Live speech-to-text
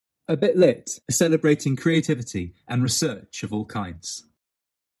A Bit Lit, celebrating creativity and research of all kinds.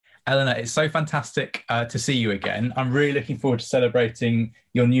 Eleanor, it's so fantastic to see you again. I'm really looking forward to celebrating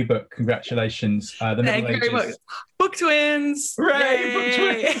your new book. Congratulations. The Thank you very much. Book twins. Hooray, book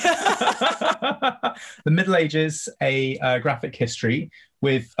twins. The Middle Ages, a graphic history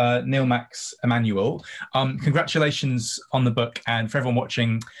with Neil Max Emmanuel. Congratulations on the book, and for everyone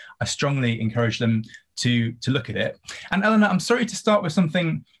watching, I strongly encourage them to look at it. And Eleanor, I'm sorry to start with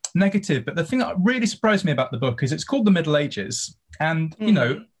something negative, but the thing that really surprised me about the book is it's called The Middle Ages. And, you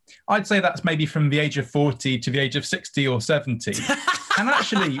know, I'd say that's maybe from the age of 40 to the age of 60 or 70. And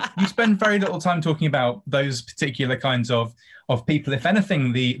actually, you spend very little time talking about those particular kinds of people. If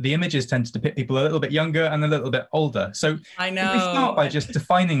anything, the images tend to depict people a little bit younger and a little bit older. So I know. Can we start by just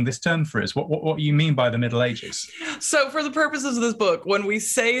defining this term for us? What you mean by the Middle Ages? So for the purposes of this book, when we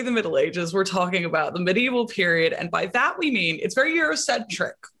say the Middle Ages, we're talking about the medieval period. And by that, we mean it's very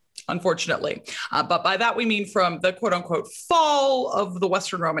Eurocentric, unfortunately. But by that, we mean from the quote unquote fall of the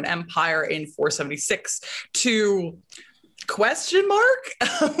Western Roman Empire in 476 to question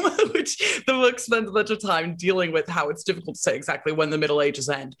mark, which the book spends a bunch of time dealing with how it's difficult to say exactly when the Middle Ages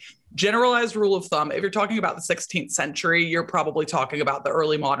end. Generalized rule of thumb, if you're talking about the 16th century, you're probably talking about the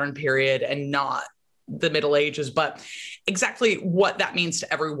early modern period and not the Middle Ages. But exactly what that means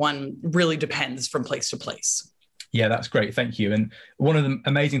to everyone really depends from place to place. Yeah, that's great. Thank you. And one of the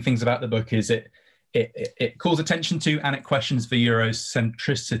amazing things about the book is it calls attention to and it questions the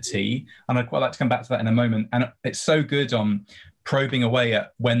Eurocentricity. And I'd quite like to come back to that in a moment. And it's so good on probing away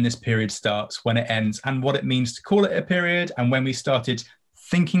at when this period starts, when it ends, and what it means to call it a period, and when we started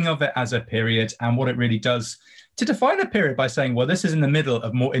thinking of it as a period, and what it really does to define a period by saying, well, this is in the middle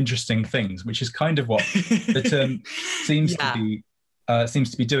of more interesting things, which is kind of what the term seems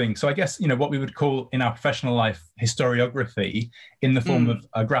to be doing. So I guess, you know, what we would call in our professional life historiography in the form of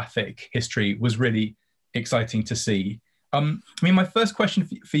a graphic history was really exciting to see. I mean, my first question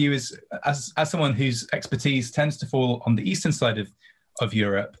for you is, as someone whose expertise tends to fall on the eastern side of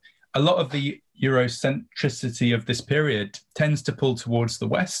Europe, a lot of the Eurocentricity of this period tends to pull towards the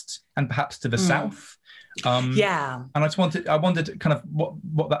West and perhaps to the South. And I wondered kind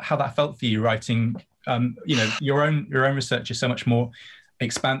of how that felt for you writing. You know, your own research is so much more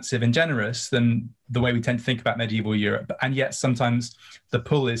expansive and generous than the way we tend to think about medieval Europe, and yet sometimes the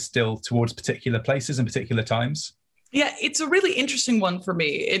pull is still towards particular places and particular times. Yeah, it's a really interesting one for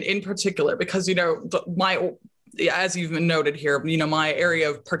me in particular, because, you know, as you've noted here, you know, my area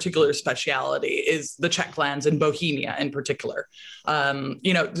of particular speciality is the Czech lands and Bohemia in particular.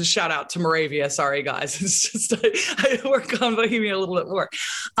 You know, shout out to Moravia. Sorry, guys. It's just, I work on Bohemia a little bit more.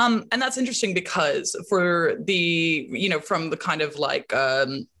 And that's interesting because for the, you know, from the kind of like,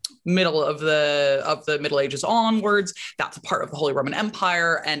 middle of the Middle Ages onwards, that's a part of the Holy Roman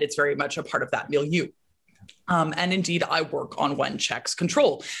Empire, and it's very much a part of that milieu. And indeed, I work on when Czechs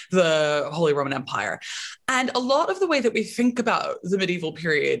control the Holy Roman Empire. And a lot of the way that we think about the medieval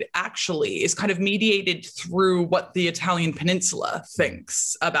period actually is kind of mediated through what the Italian peninsula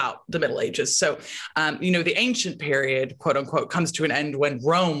thinks about the Middle Ages. So, you know, the ancient period, quote unquote, comes to an end when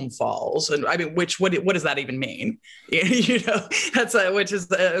Rome falls. And I mean, what does that even mean? You know, which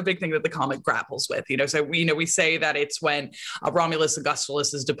is a big thing that the comic grapples with, you know. So, we say that it's when Romulus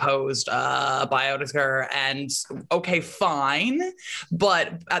Augustulus is deposed by Odoacer, and okay, fine.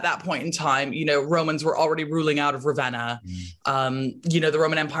 But at that point in time, you know, Romans were already ruling out of Ravenna. You know, the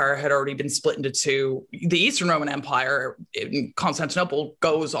Roman Empire had already been split into two. The Eastern Roman Empire in Constantinople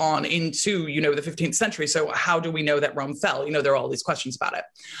goes on into, you know, the 15th century. So how do we know that Rome fell? You know, there are all these questions about it.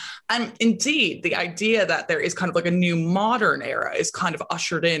 And indeed, the idea that there is kind of like a new modern era is kind of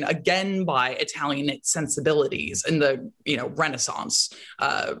ushered in again by Italian sensibilities in the, you know, Renaissance,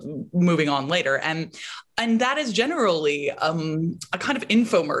 moving on later. And that is generally a kind of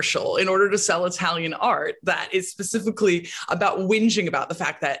infomercial in order to sell Italian art that is specifically about whinging about the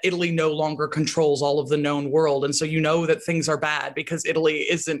fact that Italy no longer controls all of the known world. And so you know that things are bad because Italy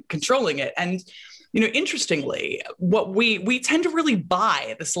isn't controlling it. And, you know, interestingly, what we tend to really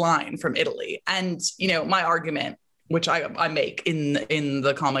buy this line from Italy. And, you know, my argument, which I make in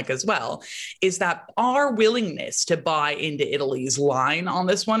the comic as well, is that our willingness to buy into Italy's line on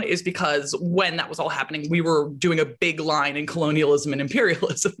this one is because when that was all happening, we were doing a big line in colonialism and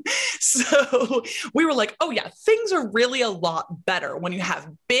imperialism. So we were like, oh yeah, things are really a lot better when you have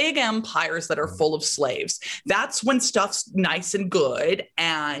big empires that are full of slaves. That's when stuff's nice and good,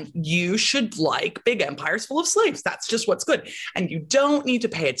 and you should like big empires full of slaves. That's just what's good. And you don't need to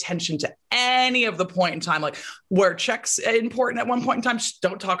pay attention to any of the point in time, like where Czechs important at one point in time, just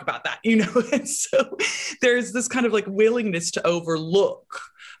don't talk about that, you know? And so there's this kind of like willingness to overlook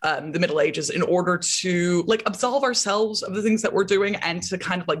the Middle Ages in order to like absolve ourselves of the things that we're doing and to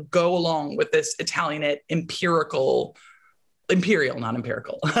kind of like go along with this Italianate imperial, not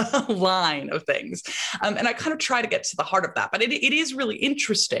empirical line of things. And I kind of try to get to the heart of that. But it is really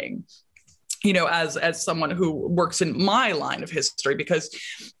interesting, you know, as someone who works in my line of history, because,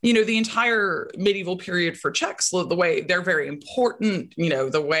 you know, the entire medieval period for Czechs, the way they're very important, you know,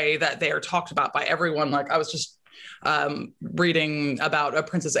 the way that they are talked about by everyone. Like I was just reading about a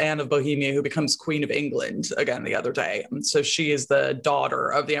Princess Anne of Bohemia who becomes Queen of England again the other day. And so she is the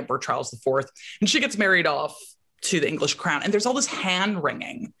daughter of the Emperor Charles IV, and she gets married off to the English crown. And there's all this hand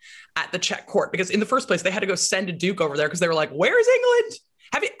wringing at the Czech court, because in the first place, they had to go send a duke over there because they were like, where's England?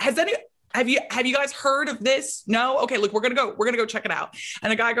 Have you guys heard of this? No? Okay, look, we're gonna go check it out.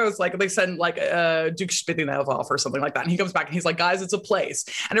 And a guy goes like, they send like Duke Spittinov off or something like that. And he comes back and he's like, guys, it's a place.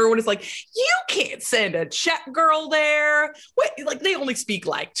 And everyone is like, you can't send a Czech girl there. Wait, like they only speak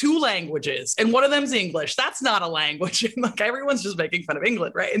like 2 languages and one of them's English. That's not a language. And like everyone's just making fun of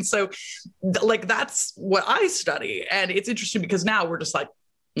England, right? And so like that's what I study. And it's interesting because now we're just like,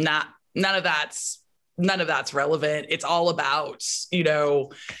 nah, none of that's relevant. It's all about, you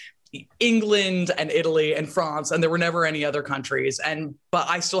know, England and Italy and France, and there were never any other countries. But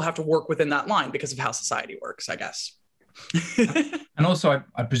I still have to work within that line because of how society works, I guess. And also,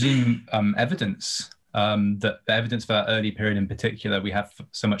 I presume evidence, that the evidence for that early period in particular, we have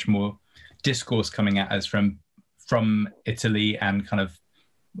so much more discourse coming at us from Italy and kind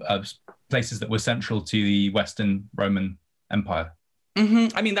of places that were central to the Western Roman Empire.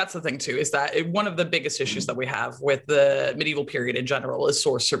 Mm-hmm. I mean, that's the thing, too, is that one of the biggest issues that we have with the medieval period in general is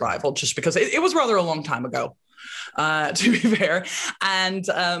source survival, just because it was rather a long time ago, to be fair. And,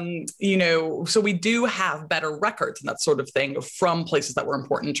 you know, so we do have better records and that sort of thing from places that were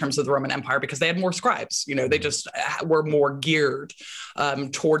important in terms of the Roman Empire because they had more scribes. You know, they just were more geared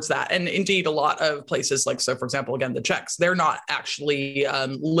towards that. And indeed, a lot of places like, so for example, again, the Czechs, they're not actually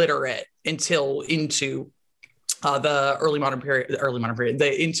literate until into the early modern period,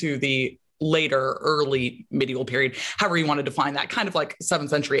 into the later early medieval period, however you want to define that, kind of like 7th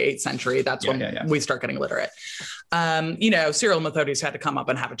century, 8th century. That's when we start getting literate. You know, Cyril and Methodius had to come up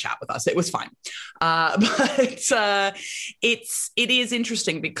and have a chat with us. It was fine. But it is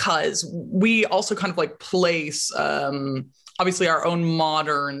interesting because we also kind of like place obviously our own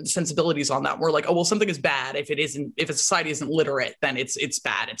modern sensibilities on that. We're like, oh, well, something is bad if a society isn't literate, then it's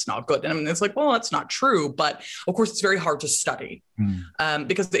bad, it's not good. And I mean, it's like, well, that's not true. But of course, it's very hard to study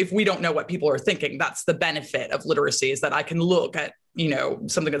because if we don't know what people are thinking, that's the benefit of literacy, is that I can look at, you know,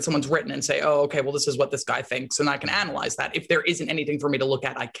 something that someone's written and say, oh, okay, well, this is what this guy thinks. And I can analyze that. If there isn't anything for me to look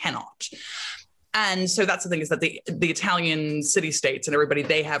at, I cannot. And so that's the thing, is that the Italian city-states and everybody,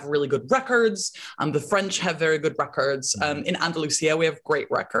 they have really good records. The French have very good records. In Andalusia, we have great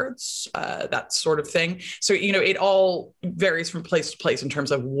records, that sort of thing. So, you know, it all varies from place to place in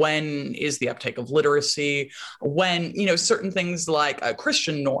terms of when is the uptake of literacy, when, you know, certain things like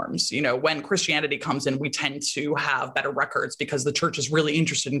Christian norms, you know, when Christianity comes in, we tend to have better records because the church is really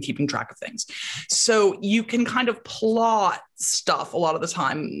interested in keeping track of things. So you can kind of plot stuff a lot of the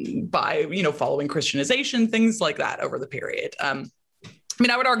time by, you know, following Christianization, things like that over the period. I mean,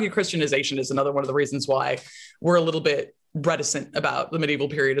 I would argue Christianization is another one of the reasons why we're a little bit reticent about the medieval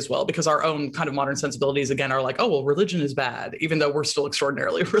period as well, because our own kind of modern sensibilities, again, are like, oh, well, religion is bad, even though we're still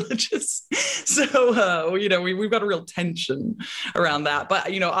extraordinarily religious. So, you know, we've got a real tension around that.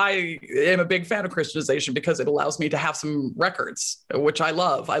 But, you know, I am a big fan of Christianization because it allows me to have some records, which I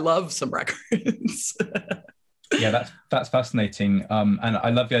love. I love some records. Yeah, that's fascinating. And I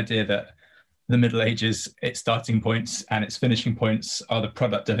love the idea that the Middle Ages, its starting points and its finishing points are the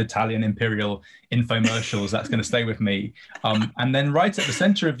product of Italian imperial infomercials. That's going to stay with me. And then right at the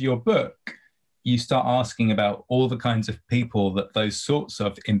center of your book, you start asking about all the kinds of people that those sorts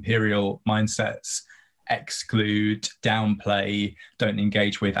of imperial mindsets exclude, downplay, don't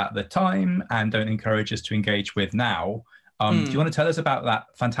engage with at the time, and don't encourage us to engage with now. Do you want to tell us about that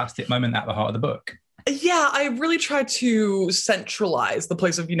fantastic moment at the heart of the book? Yeah, I really try to centralize the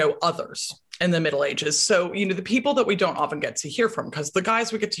place of, you know, others in the Middle Ages. So, you know, the people that we don't often get to hear from, because the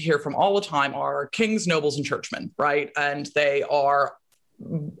guys we get to hear from all the time are kings, nobles, and churchmen, right? And they are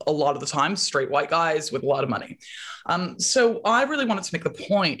a lot of the time straight white guys with a lot of money. So I really wanted to make the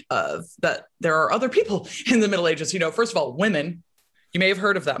point of that there are other people in the Middle Ages. You know, first of all, women. You may have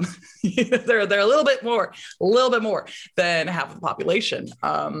heard of them. They're a little bit more than half of the population.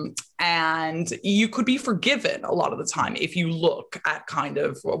 And you could be forgiven a lot of the time if you look at kind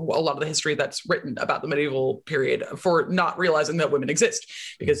of a lot of the history that's written about the medieval period for not realizing that women exist.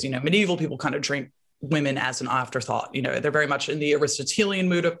 Because, you know, medieval people kind of drink women as an afterthought. You know, they're very much in the Aristotelian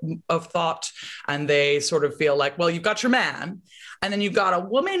mood of thought, and they sort of feel like, well, you've got your man, and then you've got a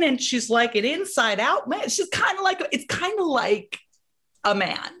woman, and she's like an inside out man. She's kind of like, it's kind of like a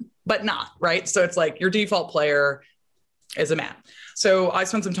man, but not, right? So it's like your default player is a man. So I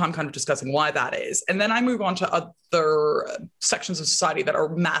spent some time kind of discussing why that is. And then I move on to other sections of society that are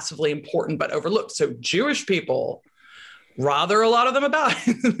massively important but overlooked. So Jewish people, rather a lot of them about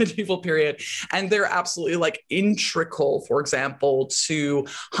in the medieval period, and they're absolutely like integral, for example, to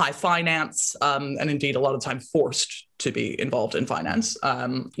high finance, and indeed a lot of time forced to be involved in finance,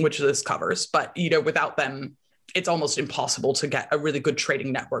 which this covers. But, you know, without them, it's almost impossible to get a really good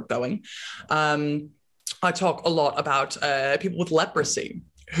trading network going. I talk a lot about people with leprosy,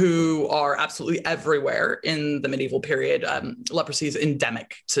 who are absolutely everywhere in the medieval period. Leprosy is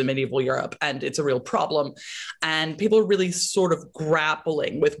endemic to medieval Europe, and it's a real problem. And people are really sort of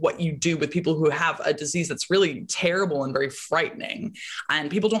grappling with what you do with people who have a disease that's really terrible and very frightening. And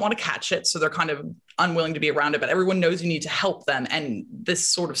people don't want to catch it, so they're kind of unwilling to be around it, but everyone knows you need to help them. And this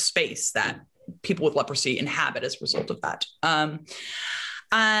sort of space that people with leprosy inhabit as a result of that.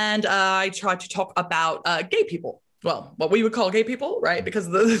 And I tried to talk about gay people. Well, what we would call gay people, right? Because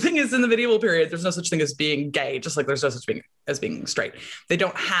the thing is, in the medieval period, there's no such thing as being gay, just like there's no such thing as being straight. They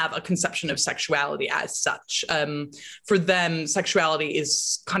don't have a conception of sexuality as such. For them, sexuality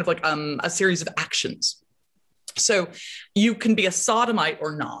is kind of like a series of actions. So you can be a sodomite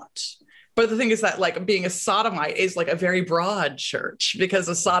or not. But the thing is that, like, being a sodomite is like a very broad church, because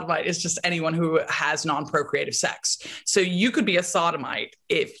a sodomite is just anyone who has non-procreative sex. So you could be a sodomite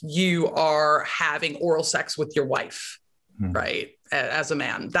if you are having oral sex with your wife, right? As a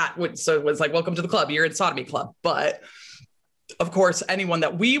man, that would, so it was like, welcome to the club, you're in sodomy club. But of course, anyone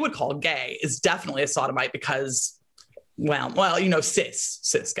that we would call gay is definitely a sodomite, because well, you know,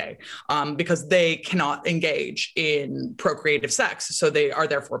 cis gay, because they cannot engage in procreative sex. So they are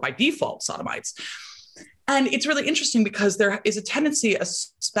therefore by default sodomites. And it's really interesting because there is a tendency,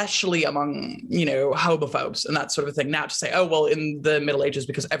 especially among, you know, homophobes and that sort of thing, now to say, oh, well, in the Middle Ages,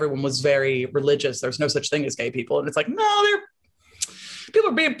 because everyone was very religious, there's no such thing as gay people. And it's like, no, people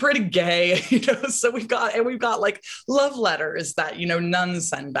are being pretty gay, you know. So we've got like love letters that, you know, nuns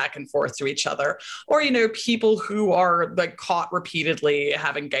send back and forth to each other, or, you know, people who are like caught repeatedly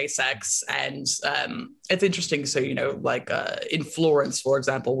having gay sex. And it's interesting. So, you know, like in Florence, for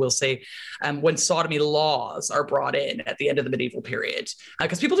example, we'll say when sodomy laws are brought in at the end of the medieval period,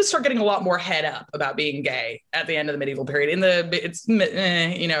 because people just start getting a lot more head up about being gay at the end of the medieval period.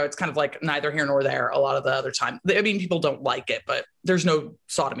 You know, it's kind of like neither here nor there a lot of the other time. I mean, people don't like it, but there's no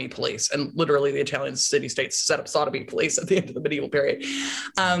sodomy police, and literally the Italian city-states set up sodomy police at the end of the medieval period.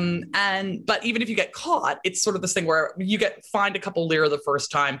 But even if you get caught, it's sort of this thing where you get fined a couple lira the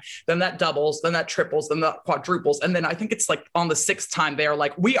first time, then that doubles, then that triples, then that quadruples, and then I think it's like on the sixth time they are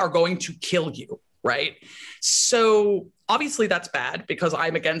like, we are going to kill you, right? So obviously that's bad, because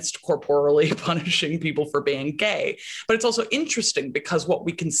I'm against corporally punishing people for being gay. But it's also interesting because what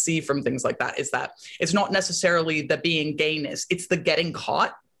we can see from things like that is that it's not necessarily the being gayness, it's the getting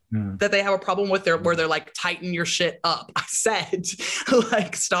caught that they have a problem with, where they're like, tighten your shit up. I said,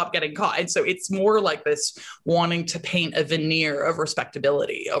 like, stop getting caught. And so it's more like this wanting to paint a veneer of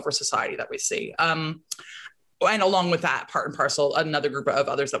respectability over society that we see. And along with that, part and parcel, another group of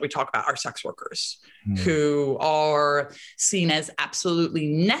others that we talk about are sex workers, who are seen as absolutely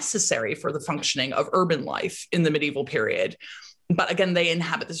necessary for the functioning of urban life in the medieval period. But again, they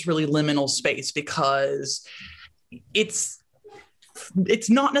inhabit this really liminal space, because it's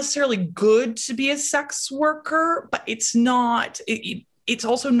not necessarily good to be a sex worker, but it's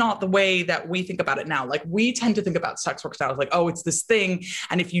also not the way that we think about it now. Like, we tend to think about sex work now as like, oh, it's this thing,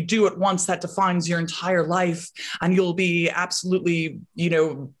 and if you do it once, that defines your entire life, and you'll be absolutely, you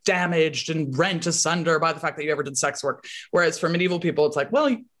know, damaged and rent asunder by the fact that you ever did sex work. Whereas for medieval people, it's like,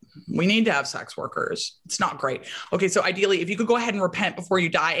 well, we need to have sex workers. It's not great. Okay, so ideally, if you could go ahead and repent before you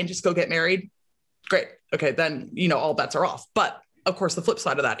die and just go get married, great. Okay, then, you know, all bets are off. But of course, the flip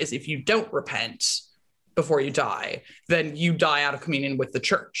side of that is if you don't repent before you die, then you die out of communion with the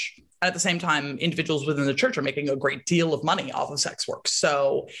church. And at the same time, individuals within the church are making a great deal of money off of sex work.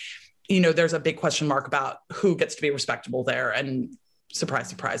 So, you know, there's a big question mark about who gets to be respectable there. And surprise,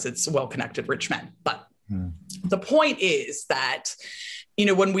 surprise, it's well-connected rich men. But the point is that, you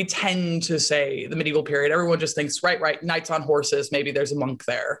know, when we tend to say the medieval period, everyone just thinks, right, knights on horses, maybe there's a monk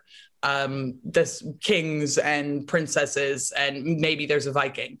there. This kings and princesses, and maybe there's a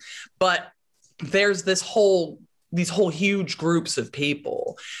Viking. But there's this whole these whole huge groups of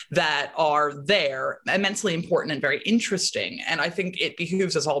people that are there, immensely important and very interesting. And I think it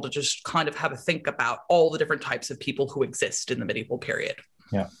behooves us all to just kind of have a think about all the different types of people who exist in the medieval period.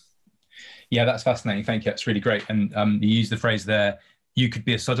 Yeah, that's fascinating. Thank you. That's really great. And you use the phrase there, you could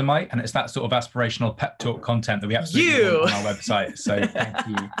be a sodomite, and it's that sort of aspirational pep talk content that we absolutely want on our website. So thank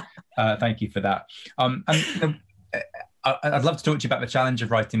you. Thank you for that. And I'd love to talk to you about the challenge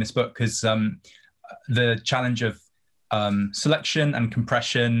of writing this book, because the challenge of selection and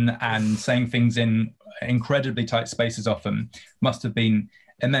compression and saying things in incredibly tight spaces often must have been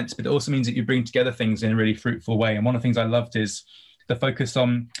immense, but it also means that you bring together things in a really fruitful way. And one of the things I loved is the focus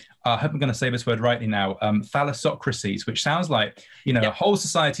on, I hope I'm going to say this word rightly now, phallosocracies, which sounds like, a whole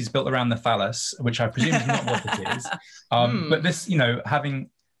society is built around the phallus, which I presume is not what it is. But this,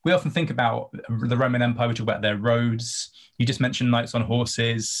 we often think about the Roman Empire, we talk about their roads. You just mentioned knights on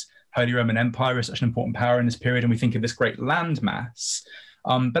horses. Holy Roman Empire is such an important power in this period, and we think of this great landmass.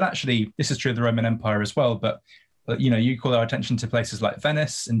 But actually, this is true of the Roman Empire as well. But you call our attention to places like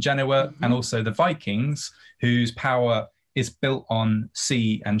Venice and Genoa, and also the Vikings, whose power is built on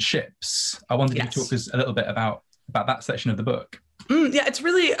sea and ships. I wondered if you could talk us a little bit about that section of the book. Yeah, it's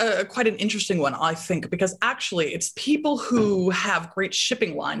really quite an interesting one, I think, because actually it's people who have great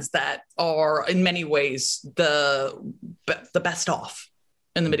shipping lines that are in many ways the best off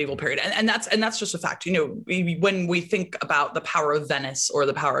in the medieval period. And that's just a fact. When we think about the power of Venice or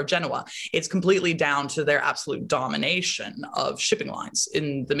the power of Genoa, it's completely down to their absolute domination of shipping lines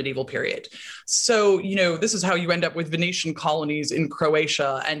in the medieval period. So, this is how you end up with Venetian colonies in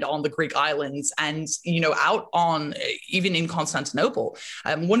Croatia and on the Greek islands and, out on, even in Constantinople.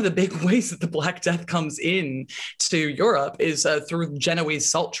 One of the big ways that the Black Death comes in to Europe is through Genoese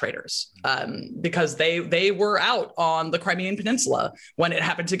salt traders, because they were out on the Crimean Peninsula when it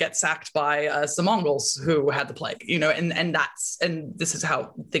happened to get sacked by some Mongols who had the plague, and this is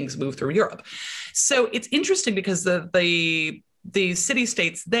how things move through Europe. So it's interesting because the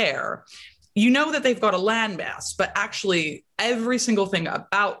city-states there, that they've got a landmass, but actually every single thing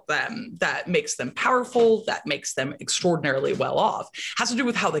about them that makes them powerful, that makes them extraordinarily well off, has to do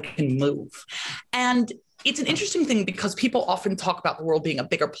with how they can move. And it's an interesting thing because people often talk about the world being a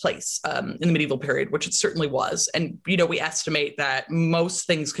bigger place in the medieval period, which it certainly was. And, we estimate that most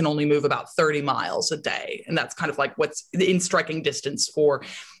things can only move about 30 miles a day. And that's kind of like what's in striking distance for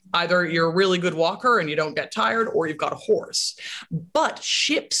either you're a really good walker and you don't get tired, or you've got a horse. But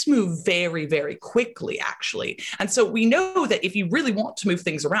ships move very, very quickly, actually. And so we know that if you really want to move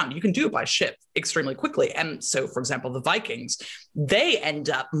things around, you can do it by ship extremely quickly. And so, for example, the Vikings, they end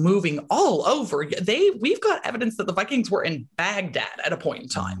up moving all over. We've got evidence that the Vikings were in Baghdad at a point in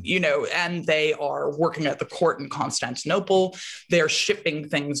time, and they are working at the court in Constantinople. They're shipping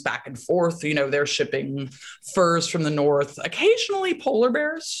things back and forth. They're shipping furs from the north, occasionally polar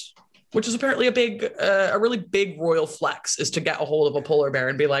bears, which is apparently a really big royal flex, is to get a hold of a polar bear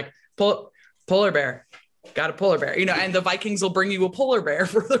and be like, polar bear, got a polar bear, and the Vikings will bring you a polar bear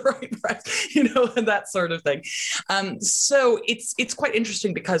for the right price, and that sort of thing. So it's quite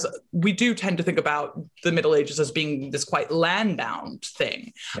interesting because we do tend to think about the Middle Ages as being this quite land-bound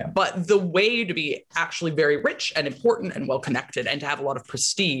thing. Yeah. But the way to be actually very rich and important and well-connected and to have a lot of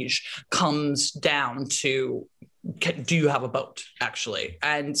prestige comes down to, do you have a boat, actually?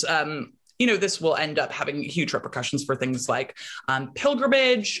 And this will end up having huge repercussions for things like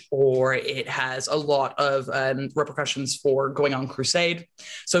pilgrimage, or it has a lot of repercussions for going on crusade.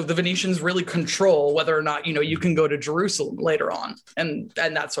 So the Venetians really control whether or not, you can go to Jerusalem later on and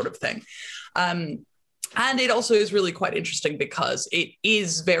that sort of thing. And it also is really quite interesting because it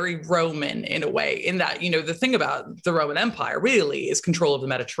is very Roman in a way, in that, the thing about the Roman Empire really is control of the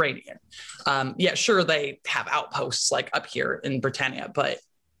Mediterranean. Sure, they have outposts like up here in Britannia, but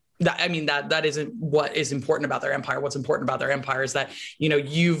that isn't what is important about their empire. What's important about their empire is that,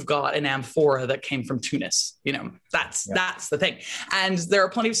 you've got an amphora that came from Tunis, that's the thing. And there are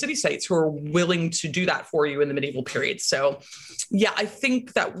plenty of city-states who are willing to do that for you in the medieval period. So I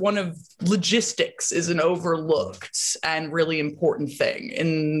think that one of logistics is an overlooked and really important thing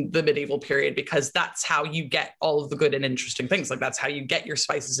in the medieval period, because that's how you get all of the good and interesting things. Like, that's how you get your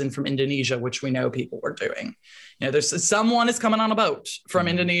spices in from Indonesia, which we know people were doing. There's someone is coming on a boat from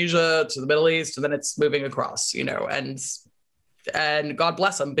Indonesia to the Middle East, and then it's moving across, and God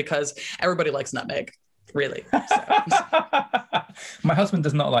bless them, because everybody likes nutmeg, really. So. My husband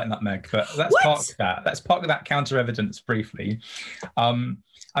does not like nutmeg, but let's park that. Let's park that counter evidence briefly.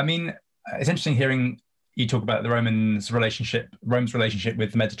 It's interesting hearing you talk about the Rome's relationship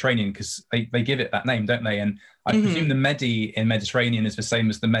with the Mediterranean, because they give it that name, don't they? And I presume the Medi in Mediterranean is the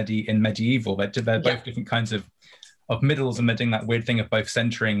same as the Medi in medieval. They're both different kinds of middles and doing that weird thing of both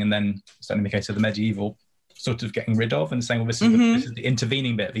centering and then, certainly in the case of the medieval, sort of getting rid of and saying, well, this is the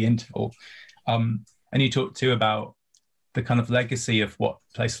intervening bit, the interval. And you talked too about the kind of legacy of what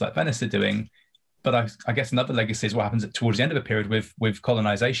places like Venice are doing. But I guess another legacy is what happens towards the end of the period with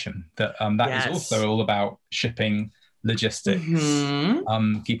colonization, that is also all about shipping, logistics,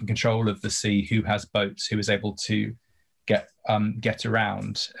 keeping control of the sea, who has boats, who is able to get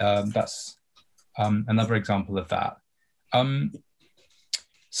around. That's another example of that.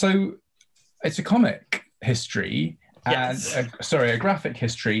 So it's a comic history, and a graphic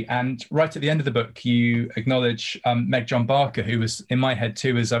history. And right at the end of the book, you acknowledge Meg John Barker, who was in my head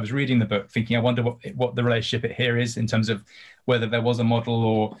too as I was reading the book, thinking, I wonder what the relationship here is in terms of whether there was a model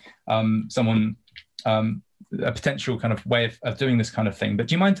or someone, a potential kind of way of doing this kind of thing. But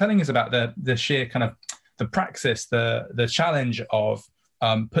do you mind telling us about the sheer kind of the praxis, the challenge of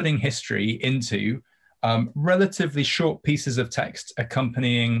putting history into relatively short pieces of text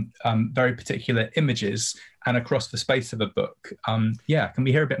accompanying very particular images and across the space of a book? Can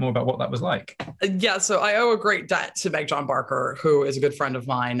we hear a bit more about what that was like? Yeah, so I owe a great debt to Meg John Barker, who is a good friend of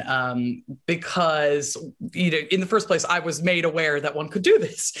mine, because in the first place, I was made aware that one could do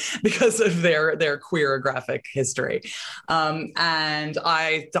this because of their queer graphic history. And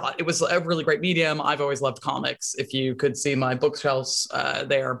I thought it was a really great medium. I've always loved comics. If you could see my bookshelves,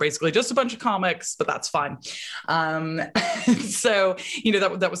 they are basically just a bunch of comics, but that's fine. So,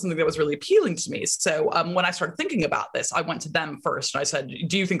 that was something that was really appealing to me. So when I started thinking about this, I went to them first and I said,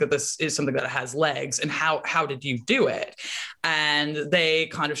 do you think that this is something that has legs, and how did you do it? And they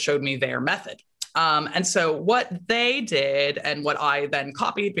kind of showed me their method. And so what they did, and what I then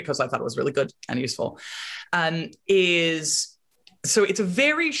copied because I thought it was really good and useful, is, so it's a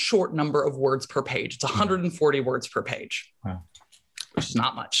very short number of words per page. It's 140 words per page. Wow. Which is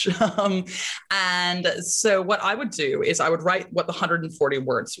not much. And so what I would do is I would write what the 140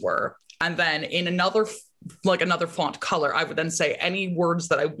 words were. And then in another font color, I would then say any words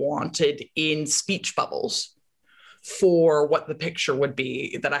that I wanted in speech bubbles for what the picture would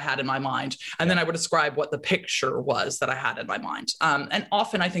be that I had in my mind. And then I would describe what the picture was that I had in my mind. And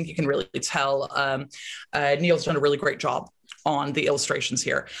often I think you can really tell, Neil's done a really great job on the illustrations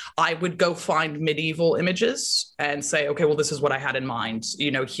here. I would go find medieval images and say, okay, well, this is what I had in mind.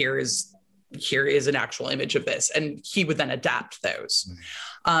 Here is an actual image of this. And he would then adapt those.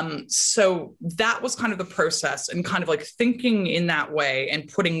 So that was kind of the process, and kind of like thinking in that way and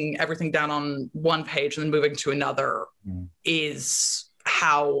putting everything down on one page and then moving to another is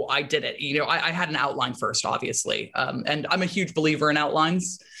how I did it. I had an outline first, obviously. And I'm a huge believer in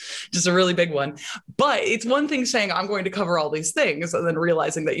outlines, just a really big one. But it's one thing saying I'm going to cover all these things and then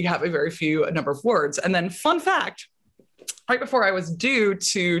realizing that you have a very few number of words. And then fun fact, right before I was due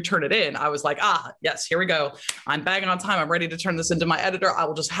to turn it in, I was like, yes, here we go. I'm bagging on time. I'm ready to turn this into my editor. I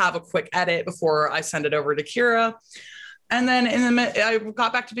will just have a quick edit before I send it over to Kira. And then I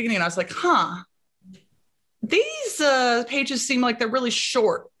got back to the beginning and I was like, these pages seem like they're really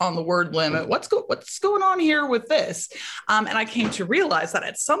short on the word limit. What's going on here with this? And I came to realize that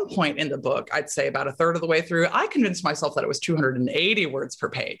at some point in the book, I'd say about a third of the way through, I convinced myself that it was 280 words per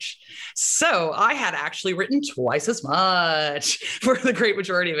page. So I had actually written twice as much for the great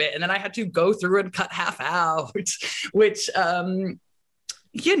majority of it. And then I had to go through and cut half out, which,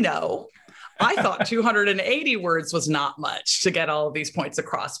 I thought 280 words was not much to get all of these points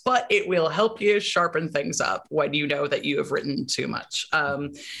across, but it will help you sharpen things up when you know that you have written too much.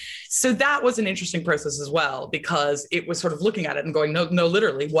 So that was an interesting process as well, because it was sort of looking at it and going, no,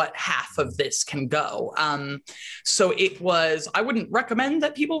 literally, what half of this can go? So it was, I wouldn't recommend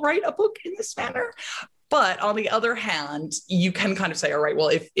that people write a book in this manner. But on the other hand, you can kind of say, all right, well,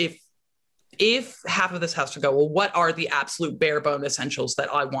 if half of this has to go, well, what are the absolute bare bone essentials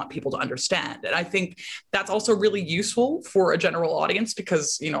that I want people to understand? And I think that's also really useful for a general audience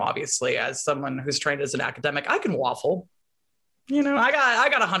because, obviously, as someone who's trained as an academic, I can waffle. I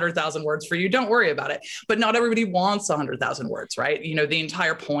got 100,000 words for you. Don't worry about it. But not everybody wants 100,000 words, right? The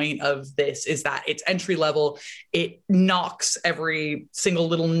entire point of this is that it's entry level. It knocks every single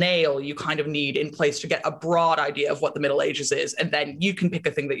little nail you kind of need in place to get a broad idea of what the Middle Ages is. And then you can pick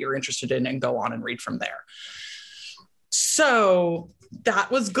a thing that you're interested in and go on and read from there. So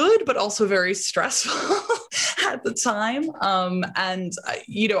that was good, but also very stressful at the time.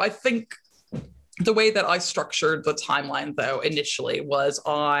 I think the way that I structured the timeline, though, initially was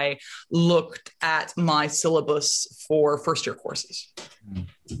I looked at my syllabus for first-year courses.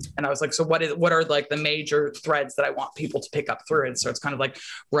 And I was like, so what are like the major threads that I want people to pick up through? And so it's kind of like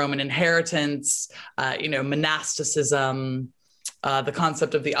Roman inheritance, monasticism, the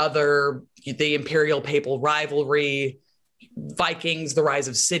concept of the other, the imperial papal rivalry, Vikings, the rise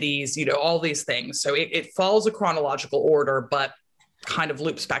of cities, all these things. So it follows a chronological order, but kind of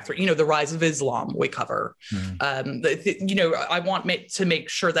loops back through, the rise of Islam we cover. I want to make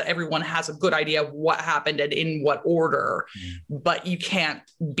sure that everyone has a good idea of what happened and in what order, but you can't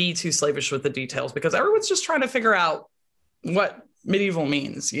be too slavish with the details because everyone's just trying to figure out what medieval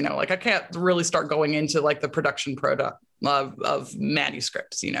means. I can't really start going into like the production product of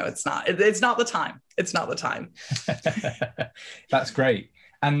manuscripts. It's not the time. It's not the time. That's great.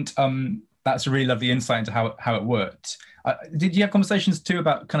 And that's a really lovely insight into how it worked. Did you have conversations too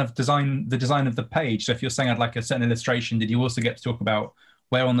about kind of the design of the page? So if you're saying I'd like a certain illustration, did you also get to talk about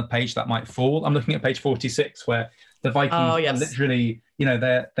where on the page that might fall? I'm looking at page 46 where the Vikings are literally,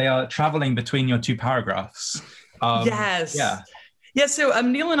 they are traveling between your two paragraphs. Yes. Yeah, so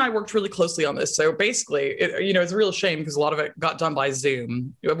Neil and I worked really closely on this. So basically, it's a real shame because a lot of it got done by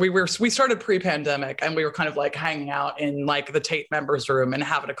Zoom. We started pre-pandemic and we were kind of like hanging out in like the Tate members room and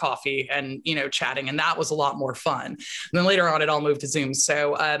having a coffee and, chatting. And that was a lot more fun. And then later on, it all moved to Zoom.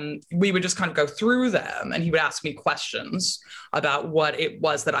 So we would just kind of go through them and he would ask me questions about what it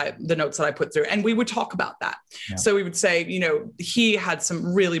was the notes that I put through. And we would talk about that. Yeah. So we would say, he had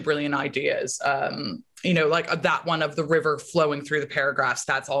some really brilliant ideas. Like that one of the river flowing through the paragraphs,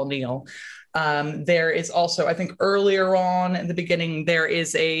 that's all Neil. There is also, I think earlier on in the beginning, there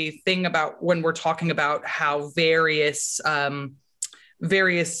is a thing about when we're talking about how various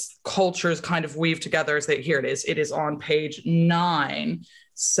cultures kind of weave together. Here it is on page 9.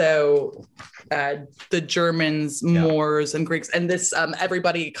 So the Germans, Moors, and Greeks, and this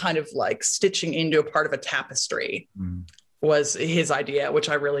everybody kind of like stitching into a part of a tapestry was his idea, which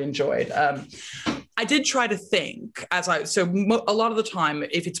I really enjoyed. I did try to think a lot of the time,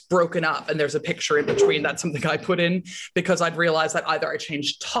 if it's broken up and there's a picture in between, that's something I put in because I'd realized that either I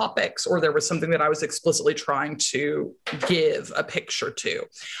changed topics or there was something that I was explicitly trying to give a picture to.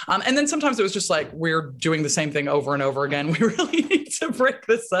 And then sometimes it was just like, we're doing the same thing over and over again. We really need to break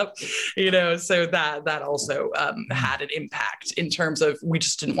this up, so that also had an impact in terms of, we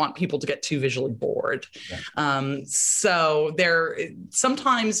just didn't want people to get too visually bored. Yeah. So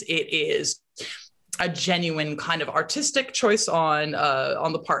sometimes it is a genuine kind of artistic choice on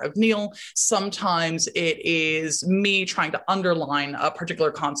the part of Neil. Sometimes it is me trying to underline a particular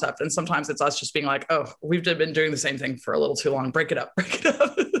concept. And sometimes it's us just being like, oh, we've been doing the same thing for a little too long. Break it up.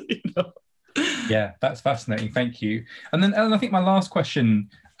 Yeah, that's fascinating. Thank you. And then, Ellen, I think my last question,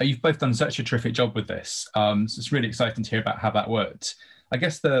 you've both done such a terrific job with this. So it's really exciting to hear about how that worked. I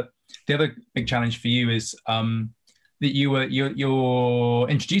guess the other big challenge for you is that you're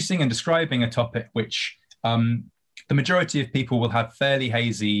introducing and describing a topic which the majority of people will have fairly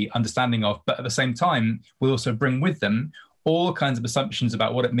hazy understanding of, but at the same time will also bring with them all kinds of assumptions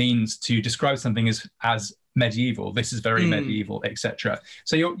about what it means to describe something as medieval. This is very medieval, etc.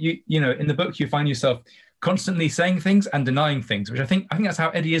 So you in the book you find yourself constantly saying things and denying things, which I think that's how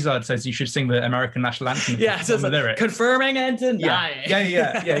Eddie Izzard says you should sing the American national anthem. Yeah, so it's confirming and denying.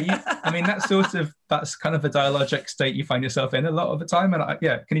 Yeah. I mean, that's kind of a dialogic state you find yourself in a lot of the time. And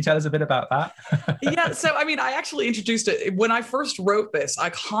can you tell us a bit about that? Yeah, so I mean, I actually introduced it when I first wrote this. I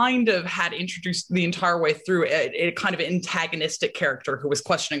kind of had introduced the entire way through a kind of antagonistic character who was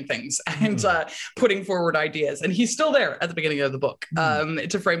questioning things and putting forward ideas, and he's still there at the beginning of the book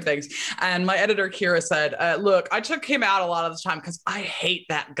to frame things. And my editor Kira said, "Look, I took him out a lot of the time because I hate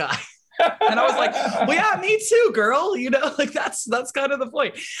that guy." And I was like, well, yeah, me too, girl. That's kind of the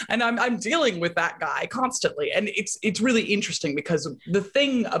point. And I'm dealing with that guy constantly. And it's really interesting because the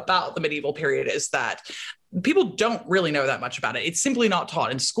thing about the medieval period is that people don't really know that much about it. It's simply not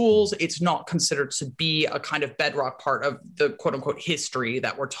taught in schools. It's not considered to be a kind of bedrock part of the quote unquote history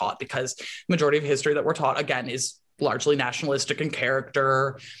that we're taught, because the majority of history that we're taught, again, is largely nationalistic in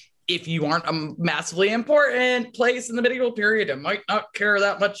character. If you aren't a massively important place in the medieval period, it might not care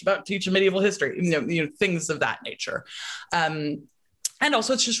that much about teaching medieval history, things of that nature. And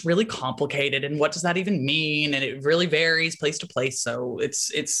also it's just really complicated. And what does that even mean? And it really varies place to place. So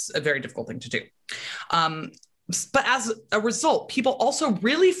it's a very difficult thing to do. But as a result, people also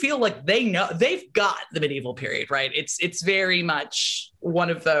really feel like they've got the medieval period, right? It's very much one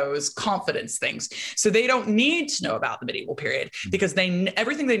of those confidence things. So they don't need to know about the medieval period because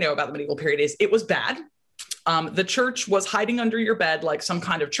everything they know about the medieval period is it was bad. The church was hiding under your bed like some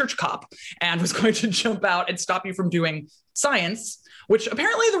kind of church cop and was going to jump out and stop you from doing science, which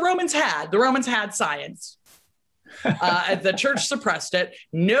apparently the Romans had. The Romans had science. The church suppressed it.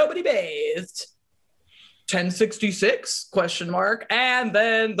 Nobody bathed. 1066 ? And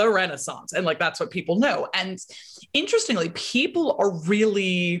then the Renaissance. And like, that's what people know. And interestingly, people are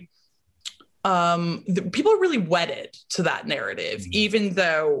really wedded to that narrative, even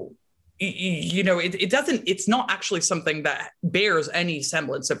though, you know, it's not actually something that bears any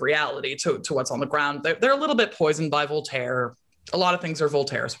semblance of reality to what's on the ground. They're a little bit poisoned by Voltaire. A lot of things are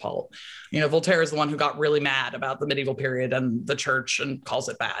Voltaire's fault. You know, Voltaire is the one who got really mad about the medieval period and the church and calls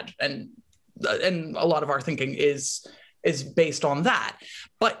it bad. And a lot of our thinking is based on that.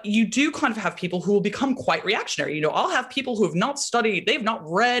 But you do kind of have people who will become quite reactionary. You know, I'll have people who have not studied, they've not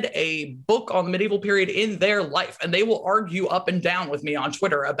read a book on the medieval period in their life, and they will argue up and down with me on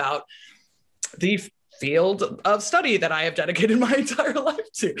Twitter about the field of study that I have dedicated my entire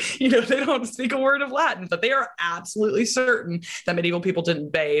life to. You know, they don't speak a word of Latin, but they are absolutely certain that medieval people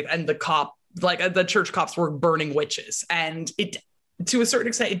didn't bathe, and the church cops were burning witches. And to a certain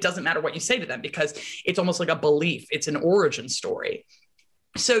extent, it doesn't matter what you say to them, because it's almost like a belief. It's an origin story.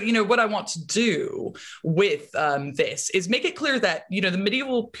 So, you know, what I want to do with this is make it clear that, you know, the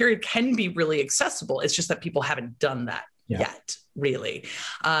medieval period can be really accessible. It's just that people haven't done that yet, really.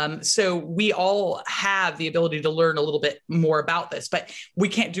 So we all have the ability to learn a little bit more about this, but we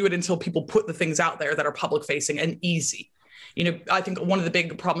can't do it until people put the things out there that are public facing and easy. You know, I think one of the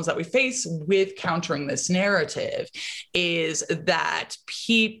big problems that we face with countering this narrative is that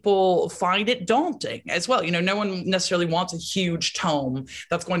people find it daunting as well. You know, no one necessarily wants a huge tome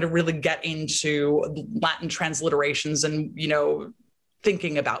that's going to really get into Latin transliterations and, you know,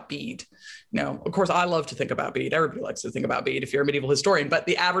 thinking about Bede. You know, of course, I love to think about Bede. Everybody likes to think about Bede if you're a medieval historian, but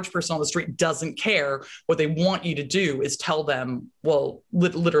the average person on the street doesn't care. What they want you to do is tell them, well,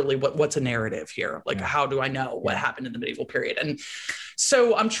 literally what's a narrative here? Like, how do I know what happened in the medieval period? And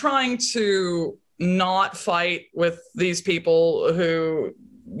so I'm trying to not fight with these people who,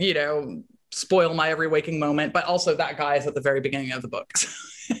 you know, spoil my every waking moment, but also that guy is at the very beginning of the book.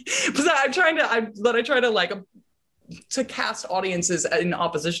 But I try to like, to cast audiences in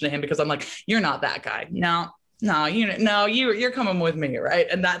opposition to him, because I'm like, you're not that guy. You're coming with me, right?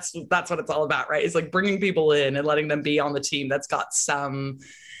 And that's what it's all about, right? It's like bringing people in and letting them be on the team that's got some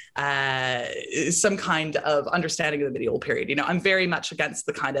kind of understanding of the medieval period. You know, I'm very much against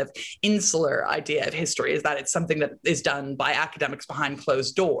the kind of insular idea of history, is that it's something that is done by academics behind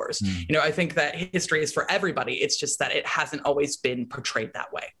closed doors. You know, I think that history is for everybody. It's just that it hasn't always been portrayed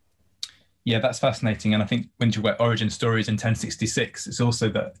that way. Yeah, that's fascinating. And I think when you talk about origin stories in 1066, it's also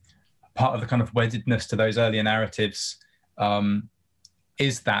that part of the kind of weddedness to those earlier narratives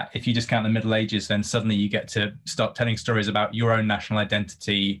is that if you just count the Middle Ages, then suddenly you get to start telling stories about your own national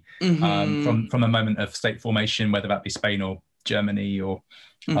identity from a moment of state formation, whether that be Spain or Germany or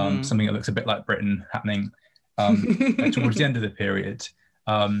something that looks a bit like Britain happening towards the end of the period.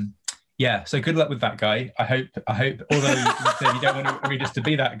 Yeah, so good luck with that guy. I hope, although you don't want to read us to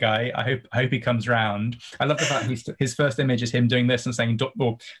be that guy, I hope he comes round. I love the fact his first image is him doing this and saying,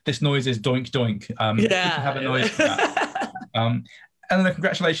 this noise is doink doink. You can have a noise for that. Eleanor,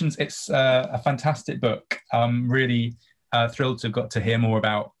 congratulations. It's a fantastic book. Really thrilled to have got to hear more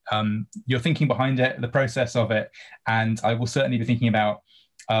about your thinking behind it, the process of it. And I will certainly be thinking about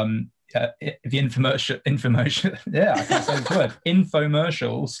the infomercial, yeah, I can't say the word,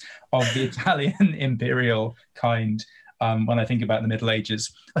 infomercials of the Italian imperial kind when I think about the Middle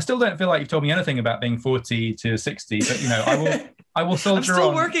Ages. I still don't feel like you've told me anything about being 40 to 60, but, you know, I will soldier on. I'm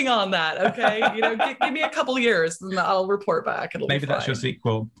still working on that, okay? You know, give me a couple years and I'll report back. Maybe that's your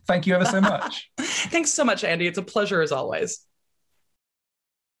sequel. Thank you ever so much. Thanks so much, Andy. It's a pleasure as always.